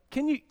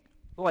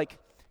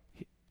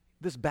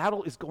 this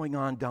battle is going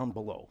on down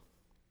below.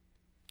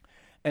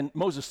 And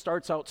Moses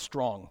starts out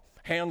strong,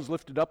 hands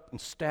lifted up and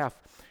staff,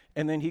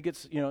 and then he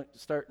gets, I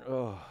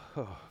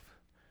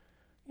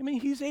mean,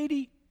 he's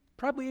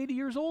probably 80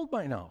 years old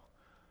by now.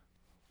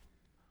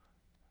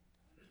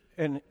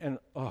 And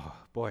oh,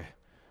 boy,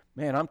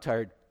 man, I'm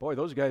tired. Boy,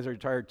 those guys are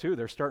tired too.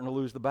 They're starting to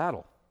lose the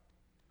battle.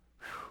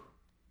 Whew.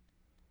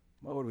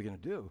 Well, what are we going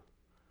to do?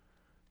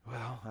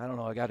 Well, I don't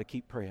know. I got to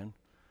keep praying.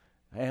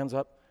 Hands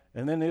up.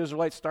 And then the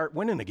Israelites start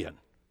winning again.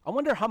 I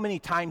wonder how many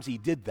times he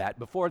did that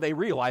before they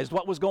realized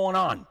what was going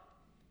on.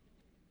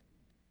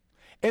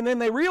 And then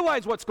they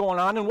realize what's going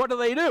on, and what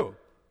do?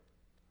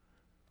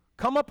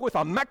 Come up with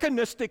a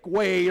mechanistic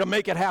way to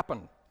make it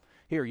happen.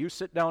 Here, you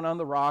sit down on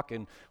the rock,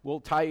 and we'll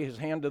tie his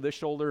hand to this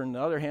shoulder and the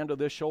other hand to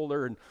this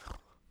shoulder. And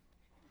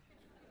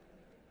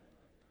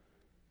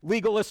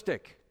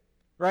legalistic,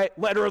 right?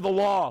 Letter of the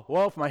law.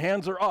 Well, if my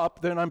hands are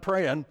up, then I'm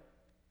praying.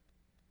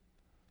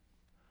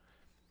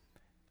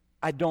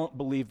 I don't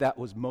believe that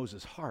was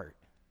Moses' heart.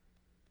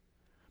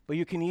 But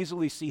you can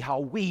easily see how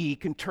we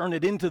can turn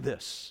it into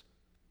this.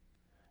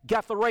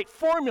 Got the right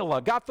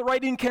formula, got the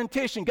right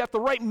incantation, got the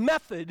right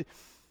method,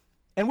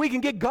 and we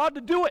can get God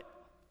to do it.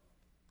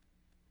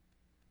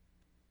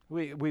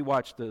 We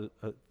watched a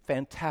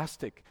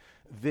fantastic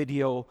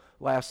video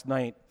last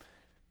night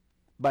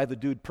by the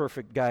Dude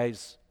Perfect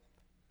guys.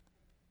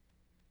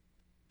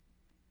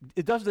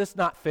 Does this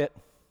not fit?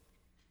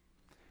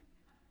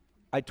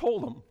 I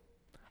told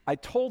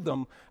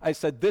them, I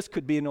said, this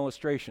could be an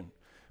illustration,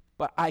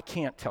 but I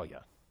can't tell you.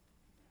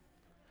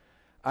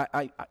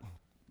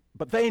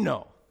 But they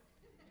know.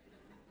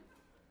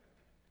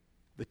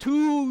 The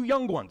two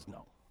young ones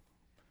know.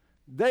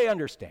 They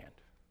understand.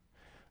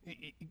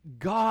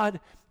 God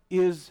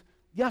is,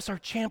 yes, our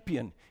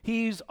champion.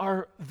 He's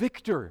our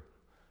victor.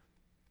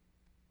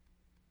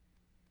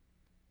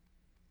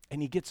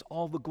 And He gets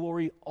all the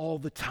glory all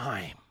the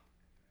time.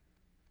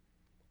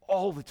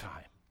 All the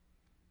time.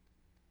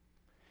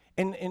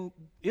 And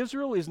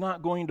Israel is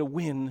not going to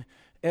win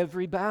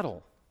every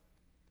battle.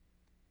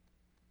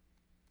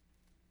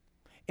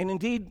 And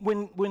indeed,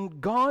 when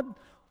God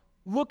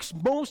looks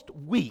most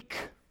weak,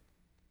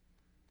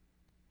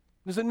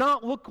 does it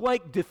not look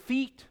like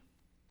defeat?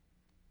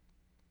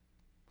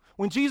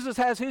 When Jesus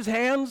has His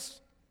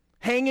hands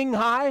hanging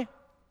high,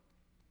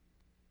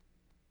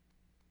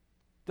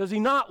 does He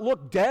not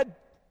look dead?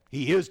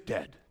 He is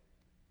dead.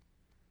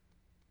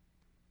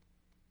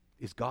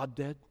 Is God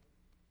dead?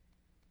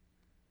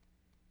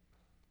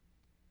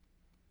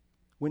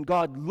 When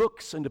God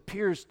looks and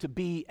appears to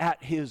be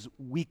at His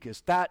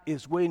weakest, that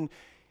is when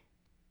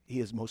He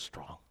is most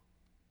strong.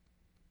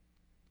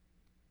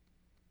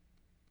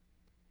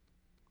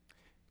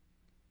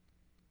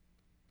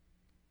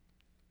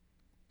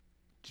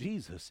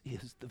 Jesus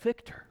is the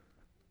victor.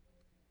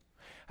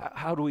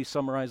 How do we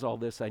summarize all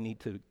this? I need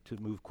to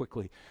move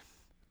quickly.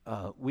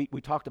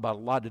 We talked about a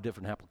lot of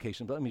different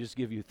applications, but let me just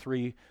give you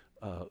three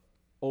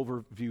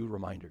overview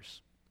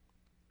reminders.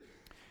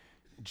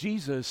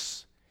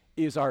 Jesus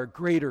is our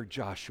greater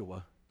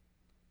Joshua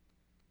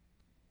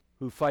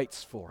who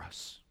fights for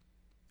us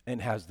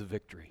and has the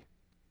victory.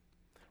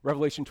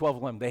 Revelation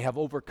 12:11, they have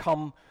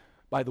overcome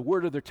by the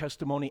word of their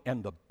testimony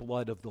and the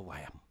blood of the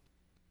Lamb.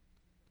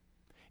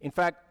 In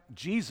fact,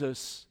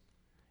 Jesus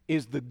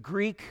is the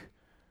Greek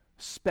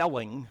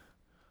spelling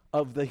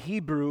of the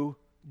Hebrew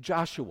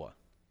Joshua.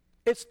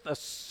 It's the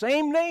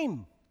same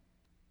name.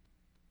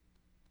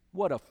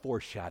 What a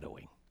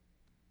foreshadowing.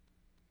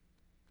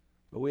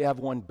 But we have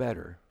one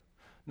better,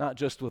 not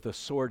just with a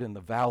sword in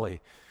the valley,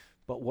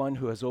 but one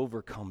who has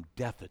overcome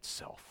death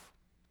itself.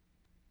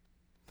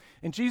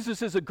 And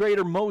Jesus is a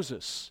greater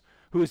Moses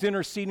who is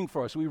interceding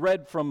for us. We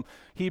read from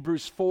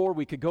Hebrews 4,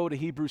 we could go to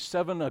Hebrews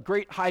 7, a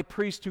great high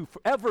priest who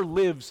forever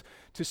lives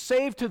to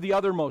save to the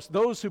uttermost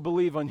those who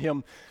believe on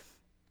Him,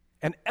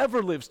 and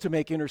ever lives to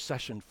make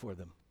intercession for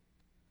them.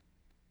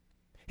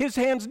 His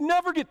hands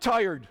never get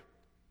tired.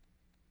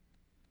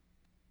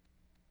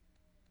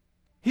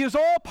 He is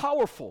all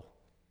powerful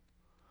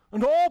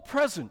and all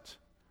present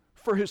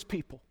for His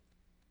people.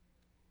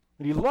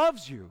 And He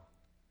loves you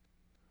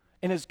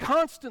and is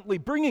constantly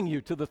bringing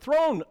you to the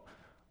throne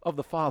of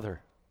the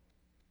Father,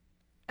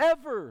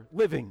 ever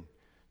living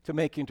to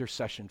make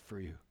intercession for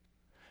you.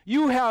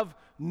 You have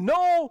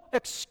no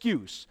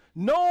excuse,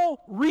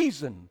 no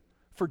reason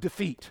for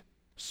defeat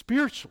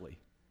spiritually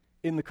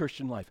in the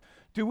Christian life.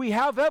 Do we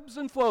have ebbs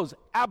and flows?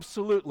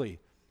 Absolutely.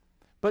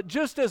 But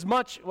just as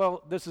much,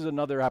 well, this is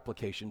another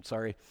application,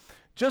 sorry.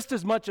 Just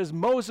as much as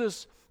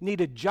Moses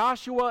needed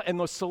Joshua and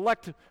those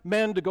select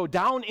men to go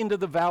down into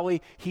the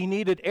valley, he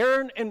needed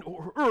Aaron and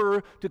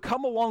Hur to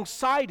come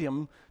alongside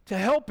him to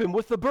help him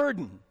with the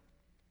burden.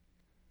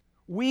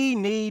 We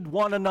need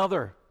one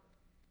another.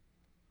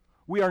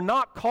 We are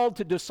not called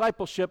to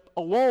discipleship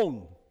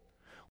alone.